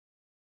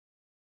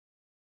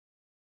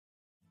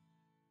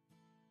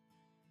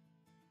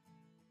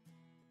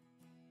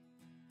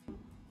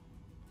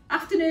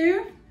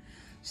afternoon.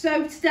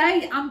 So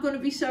today I'm going to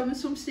be sowing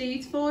some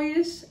seeds for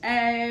you.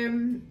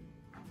 Some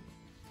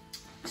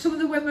of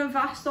the women have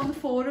asked on the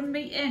forum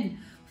meeting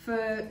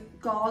for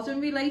garden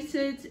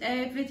related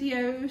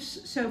videos,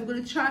 so I'm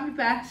going to try my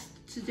best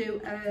to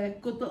do a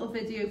good little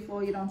video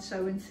for you on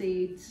sowing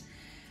seeds.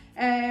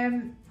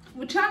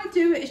 We're trying to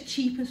do it as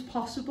cheap as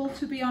possible,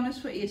 to be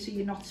honest with you, so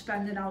you're not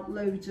spending out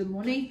loads of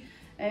money.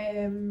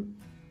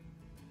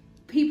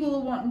 People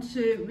are wanting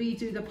to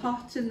redo the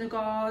pots in the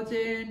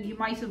garden. You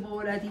might have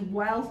already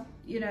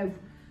you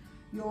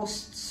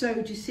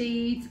sowed your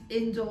seeds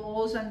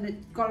indoors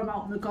and got them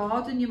out in the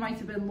garden. You might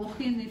have been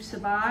lucky and they've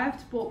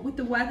survived, but with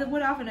the weather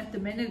we're having at the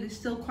minute, there's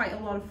still quite a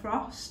lot of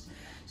frost,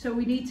 so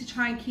we need to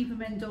try and keep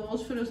them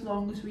indoors for as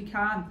long as we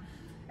can,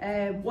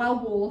 well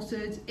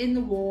watered, in the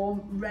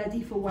warm,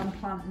 ready for when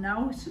planting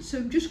out. So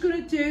I'm just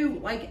going to do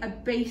like a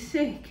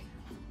basic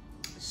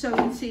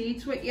sowing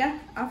seeds with you.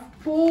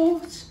 I've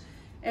bought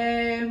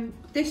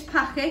this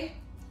packet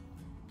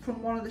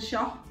from one of the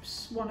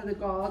shops, one of the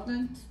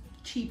garden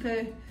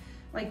cheaper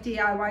like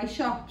DIY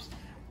shops.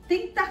 I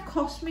think that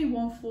cost me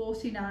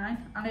 $1.49,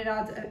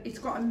 and it's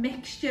got a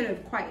mixture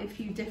of quite a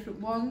few different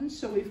ones.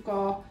 So we've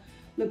got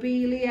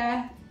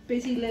lobelia,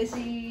 busy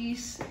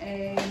lizzies,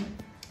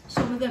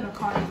 some of them I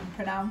can't even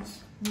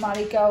pronounce,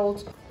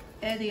 marigold.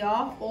 There they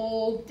are,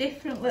 all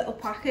different little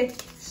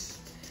packets.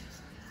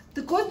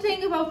 The good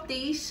thing about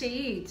these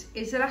seeds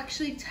is it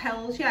actually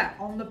tells you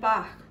on the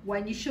back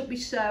when you should be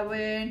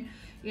sowing,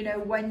 you know,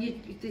 when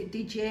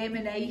they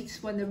germinate,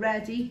 when they're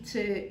ready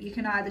to, you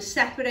can either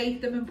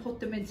separate them and put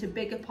them into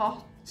bigger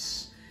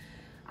pots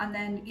and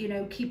then, you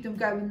know, keep them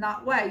going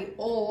that way,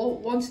 or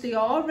once they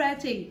are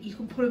ready, you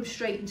can put them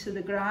straight into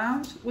the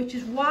ground, which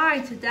is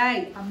why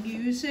today I'm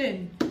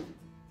using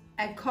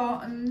egg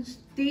cartons.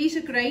 These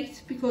are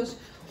great because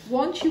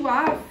once you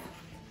have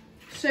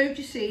sowed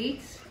your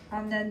seeds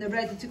and then they're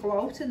ready to go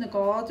out in the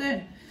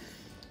garden,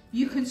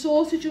 you can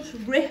sort of just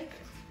rip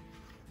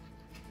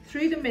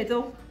through the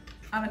middle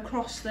and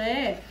across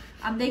there,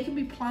 and they can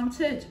be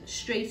planted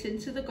straight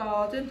into the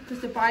garden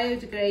because they're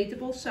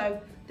biodegradable,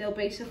 so they'll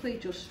basically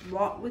just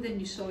rot within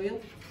your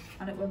soil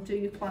and it won't do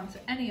your plant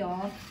any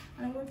harm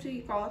and it won't do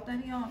your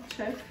garden any harm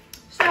too.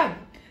 So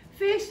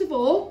first of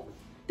all,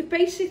 the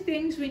basic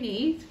things we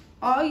need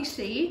are your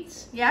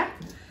seeds, yeah,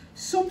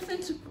 something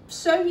to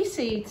sow your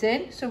seeds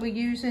in, so we're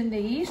using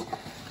these.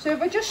 So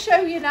if I just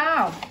show you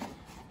now,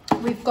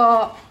 we've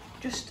got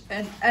just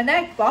an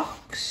egg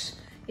box,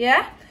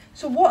 yeah.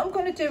 So what I'm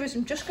going to do is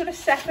I'm just going to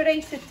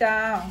separate it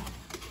down,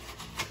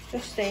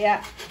 just here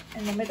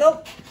in the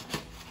middle.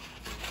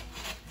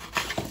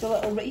 It's a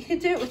little, you can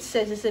do it with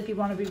scissors if you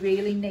want to be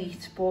really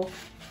neat, but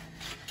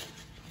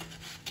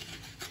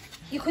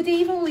you could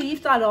even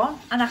leave that on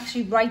and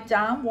actually write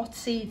down what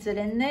seeds are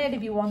in there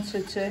if you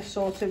wanted to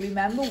sort of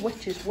remember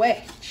which is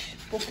which.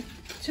 But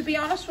to be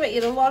honest with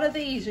you, a lot of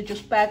these are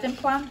just bedding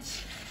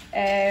plants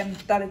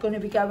that are going to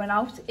be going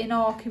out in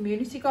our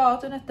community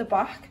garden at the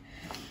back.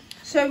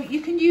 So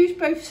you can use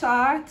both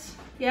sides,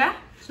 yeah?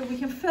 So we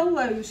can fill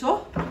those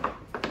up.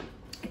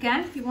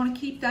 Again, if you want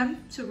to keep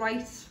them to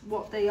write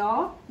what they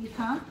are, you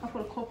can. I've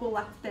got a couple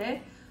left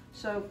there,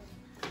 so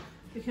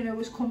we can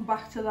always come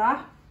back to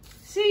that.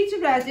 Seeds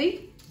are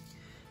ready.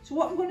 So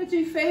what I'm going to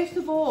do first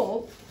of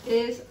all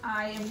is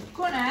I am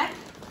going to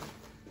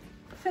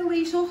fill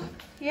these up,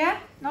 yeah?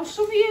 Now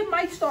some of you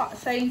might start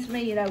saying to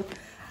me, you know,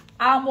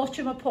 how much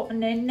am I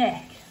putting in,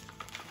 Nick?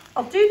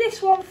 I'll do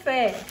this one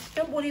first.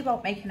 Don't worry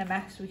about making a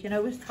mess. We can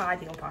always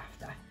tidy up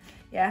after,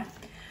 yeah?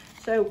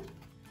 So,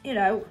 you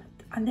know,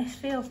 and this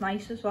feels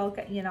nice as well,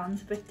 getting your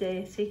hands a bit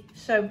dirty.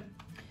 So,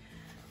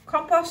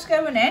 compost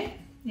going in,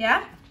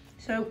 yeah?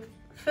 So,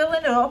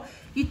 filling it up.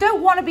 You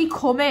don't want to be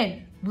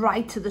coming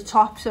right to the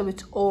top so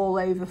it's all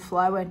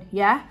overflowing,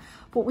 yeah?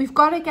 But we've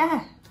got to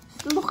get,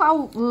 look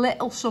how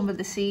little some of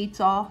the seeds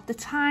are. They're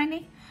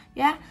tiny,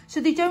 yeah?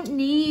 So they don't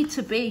need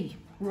to be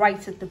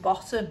right at the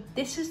bottom.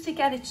 This is to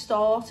get it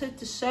started,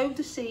 to sow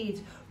the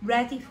seeds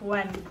ready for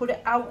when you put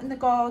it out in the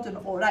garden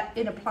or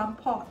in a plant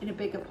pot, in a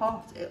bigger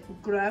pot, it will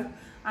grow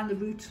and the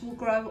roots will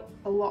grow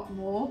a lot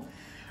more.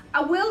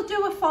 I will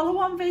do a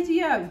follow-on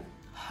video,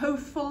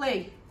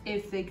 hopefully,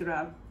 if they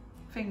grow,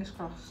 fingers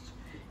crossed,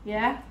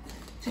 yeah,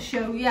 to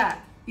show you,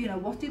 you know,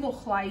 what they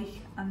look like,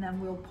 and then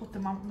we'll put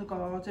them out in the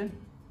garden.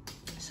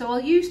 So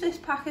I'll use this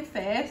packet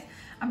first.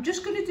 I'm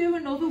just going to do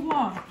another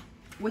one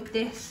with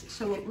this,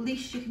 so at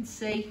least you can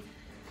see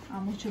how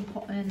much I'm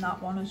putting in that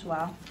one as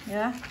well,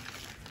 yeah?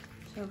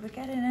 So we're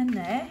getting in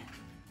there.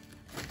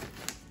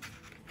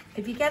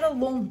 If you get a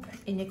lump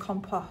in your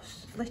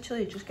compost,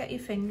 literally just get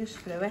your fingers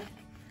through it,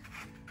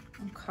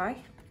 okay?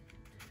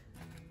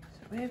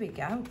 So here we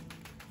go,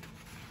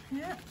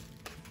 yeah.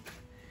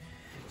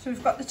 So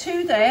we've got the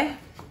two there.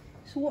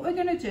 So what we're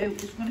going to do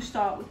is we're going to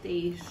start with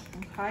these,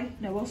 okay?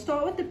 Now we'll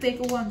start with the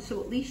bigger ones,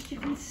 so at least you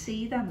can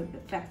see them a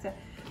bit better.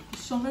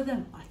 Some of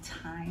them are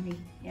tiny,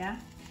 yeah?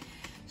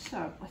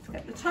 So let's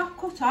get the top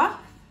cut off.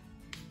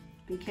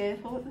 Be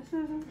careful with the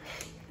scissors,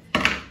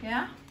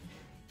 yeah?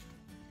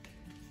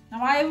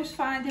 Now I always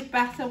find it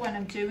better when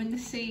I'm doing the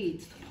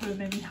seeds to put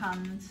them in my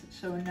hand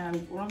so I know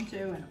what I'm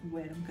doing and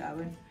where I'm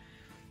going.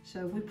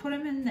 So we put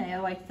them in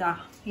there like that.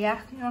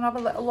 Yeah, can you want to have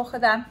a little look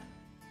at them?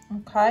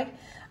 Okay,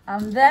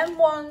 and then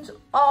ones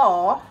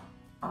are,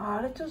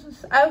 it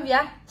doesn't, oh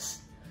yeah,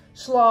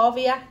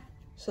 Slavia.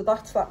 So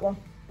that's that one,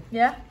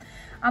 yeah.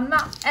 And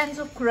that ends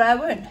up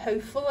growing,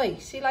 hopefully.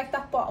 See like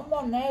that bottom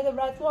one there, the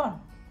red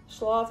one?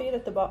 Slavia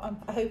at the bottom.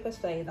 I hope I'm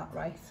saying that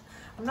right.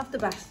 I'm not the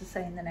best at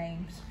saying the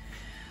names.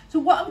 So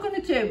what I'm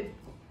going to do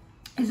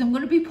is I'm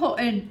going to be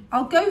putting,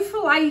 I'll go for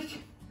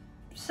like,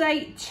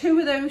 say 2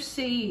 of those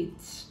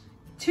seeds.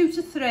 2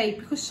 to 3,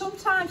 because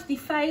sometimes they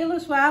fail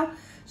as well.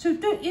 So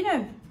don't, you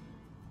know,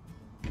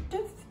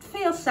 don't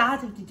feel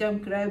sad if they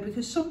don't grow,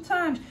 because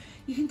sometimes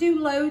you can do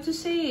loads of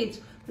seeds,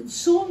 but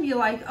some you're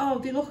like, oh,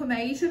 they look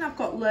amazing, I've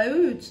got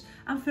loads.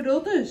 And for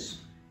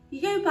others,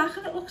 you go back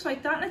and it looks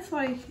like that, and it's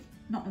like,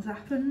 nothing's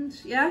happened,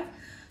 yeah?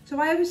 So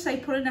I always say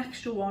put an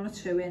extra 1 or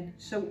 2 in.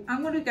 So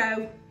I'm gonna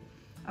go,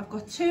 I've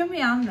got 2 in my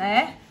hand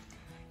there,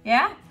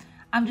 yeah?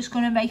 I'm just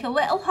gonna make a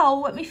little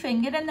hole with my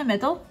finger in the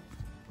middle.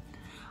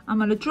 I'm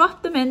gonna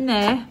drop them in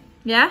there,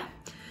 yeah?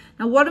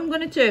 Now what I'm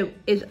gonna do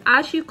is,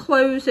 as you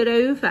close it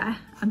over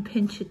and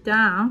pinch it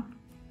down,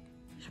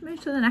 just move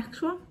to the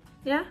next one,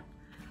 yeah?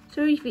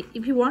 So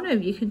if you want to,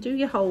 you can do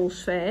your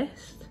holes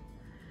first.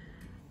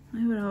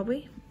 Now, where are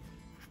we?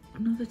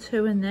 Another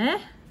 2 in there.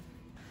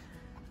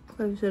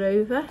 Close it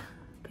over,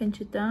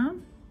 pinch it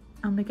down,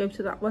 and we go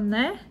to that one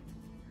there.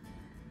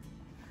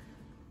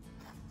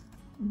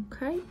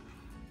 Okay.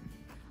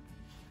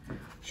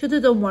 Should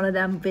have done one of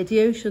them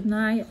videos, shouldn't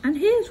I? And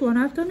here's one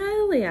I've done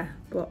earlier,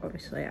 but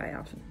obviously I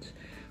haven't.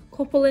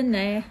 Couple in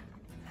there.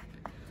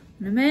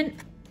 And I'm in.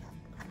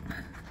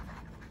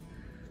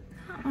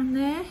 That one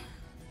there.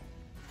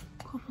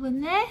 Couple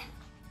in there.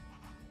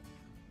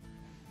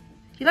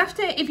 You'll have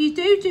to, if you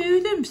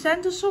do them,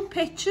 send us some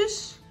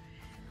pictures.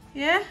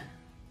 Yeah?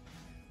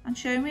 And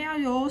show me how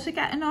yours are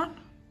getting on.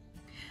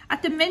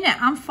 At the minute,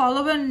 I'm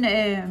following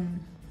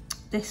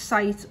this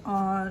site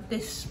on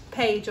this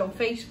page on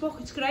Facebook.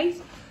 It's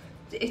great.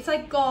 It's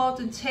like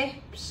garden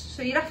tips,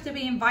 so you have to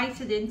be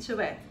invited into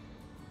it.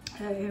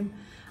 And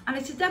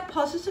it's a dead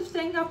positive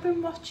thing. I've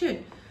been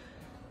watching.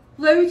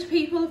 Loads of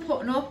people are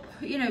putting up,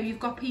 you know, you've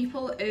got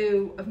people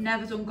who have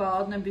never done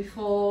gardening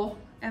before.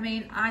 I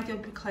mean, I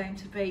don't proclaim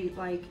to be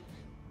like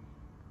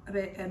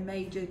a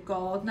major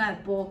gardener,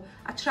 but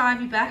I try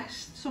my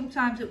best.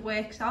 Sometimes it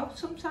works out,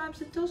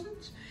 sometimes it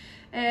doesn't.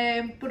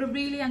 But I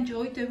really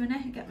enjoy doing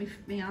it and get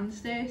my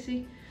hands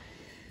dirty.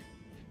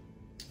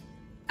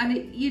 And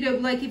it, you know,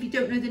 like if you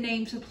don't know the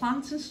names of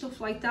plants and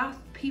stuff like that,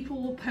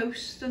 people will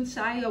post and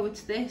say, oh,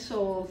 it's this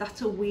or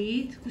that's a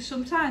weed. Because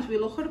sometimes we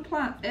look at a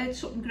plant,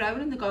 something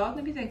growing in the garden,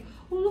 and we think,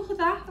 oh, look at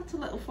that, that's a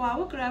little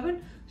flower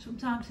growing.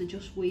 Sometimes they're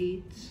just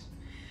weeds.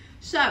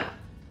 So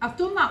I've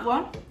done that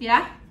one,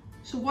 yeah.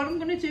 So what I'm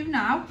going to do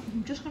now,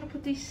 I'm just going to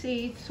put these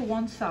seeds to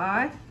one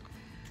side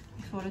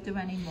before I do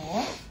any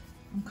more.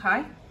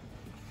 Okay.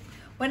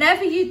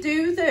 Whenever you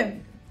do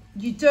them,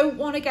 you don't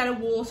want to get a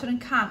watering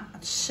can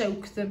and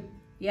soak them.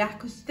 Yeah,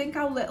 because think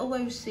how little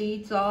those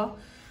seeds are.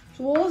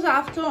 So all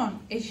I've done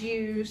is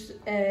used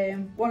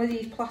one of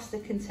these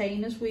plastic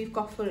containers we've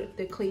got for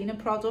the cleaner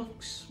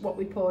products, what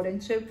we pour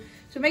into.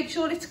 So make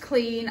sure it's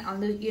clean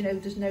and you know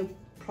there's no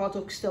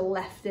product still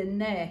left in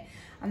there.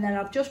 And then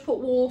I've just put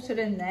water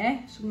in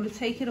there, so I'm going to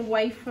take it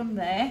away from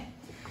there.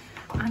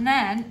 And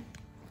then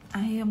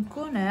I am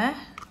gonna,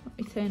 let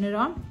me turn it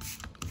on,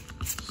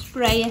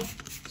 spray it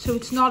so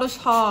it's not as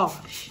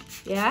harsh,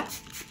 yeah?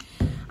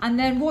 And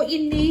then what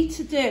you need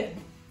to do,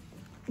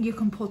 you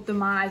can put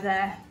them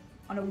either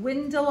on a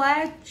window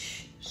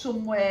ledge,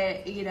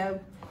 somewhere, you know,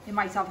 you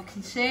might have a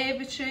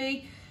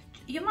conservatory,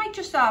 you might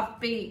just have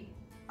a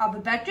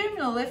bedroom and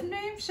a living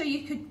room, so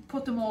you could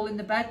put them all in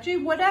the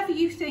bedroom, whatever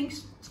you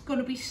think's going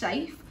to be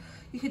safe.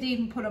 You could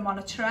even put them on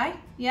a tray,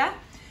 yeah?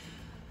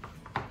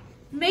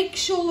 Make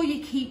sure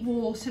you keep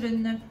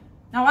watering them.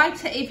 Now,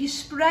 if you're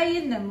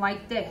spraying them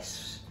like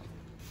this,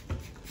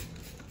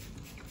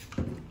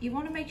 you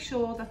want to make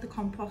sure that the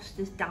compost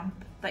is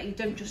damp, that you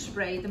don't just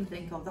spray them and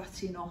think, oh,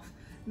 that's enough.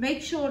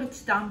 Make sure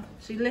it's damp,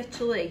 so you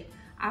literally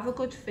have a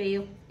good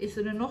feel. Is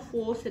there enough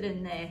water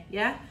in there,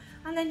 yeah?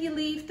 And then you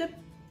leave them.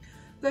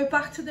 Go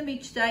back to them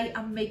each day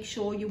and make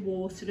sure you're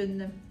watering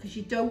them, because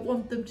you don't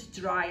want them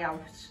to dry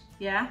out,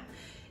 yeah?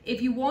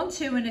 If you want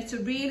to, and it's a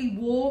really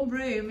warm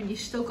room and you've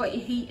still got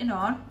your heating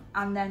on,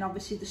 and then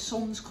obviously the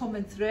sun's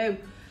coming through,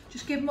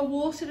 just give them a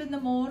water in the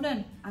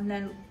morning and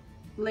then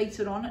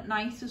later on at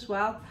night as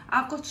well.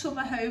 I've got some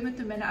at home at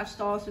the minute. I've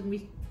started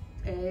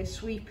with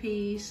sweet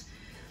peas.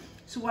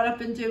 So what I've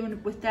been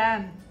doing with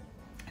them,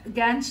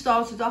 again,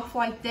 started off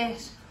like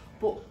this,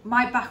 but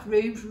my back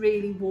room's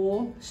really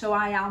warm, so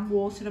I am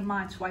watering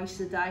mine twice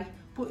a day.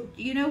 But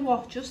you know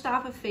what, just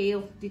have a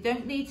feel. They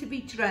don't need to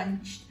be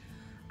drenched.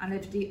 And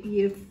if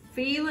you're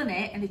feeling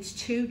it and it's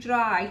too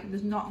dry and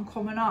there's nothing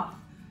coming off,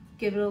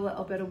 give it a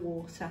little bit of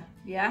water,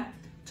 yeah?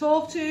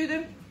 Talk to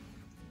them.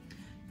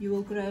 you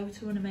will grow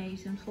to an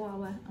amazing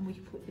flower and we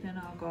can put it in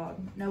our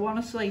garden. Now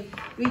honestly,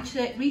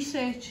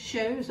 research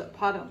shows that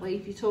apparently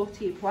if you talk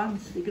to your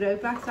plants, they grow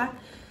better.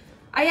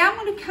 I am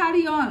going to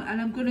carry on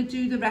and I'm going to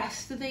do the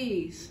rest of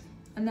these.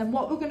 And then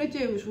what we're going to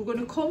do is we're going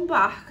to come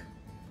back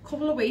a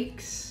couple of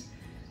weeks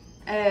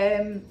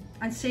and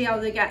see how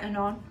they're getting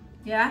on.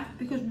 Yeah,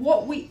 because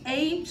what we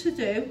aim to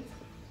do,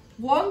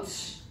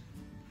 once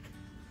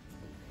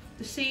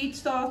the seed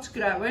starts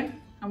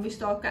growing and we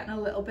start getting a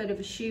little bit of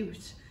a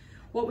shoot,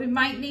 what we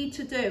might need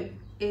to do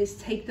is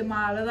take them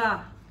out of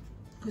that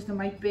because there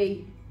might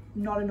be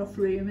not enough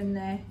room in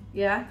there.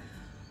 Yeah,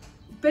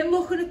 been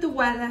looking at the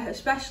weather,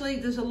 especially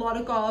there's a lot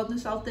of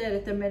gardeners out there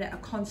at the minute are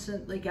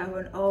constantly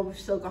going, oh, we've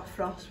still got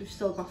frost, we've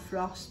still got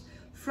frost.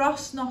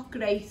 Frost's not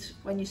great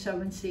when you're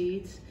sowing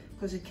seeds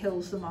because it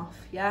kills them off.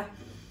 Yeah,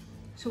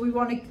 so we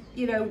want to,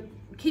 you know,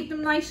 keep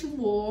them nice and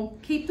warm,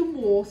 keep them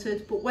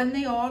watered, but when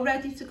they are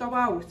ready to go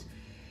out,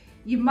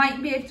 you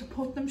might be able to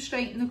put them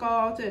straight in the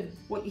garden.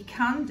 What you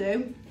can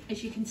do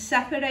is you can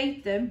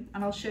separate them,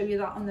 and I'll show you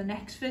that on the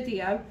next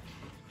video,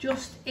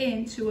 just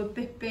into a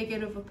bit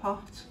bigger of a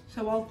pot.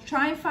 So I'll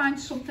try and find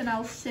something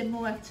else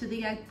similar to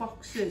the egg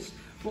boxes,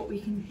 what we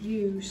can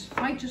use.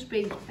 Might just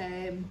be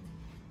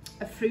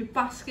a fruit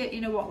basket, you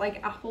know what,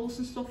 like apples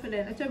and stuff in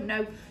it. I don't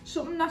know,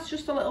 something that's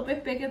just a little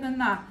bit bigger than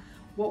that,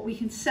 what we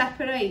can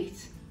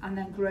separate and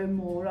then grow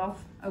more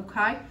of,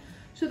 okay?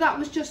 So that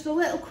was just a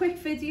little quick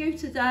video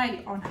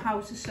today on how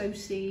to sow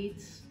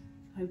seeds.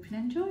 Hope you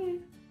enjoy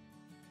it.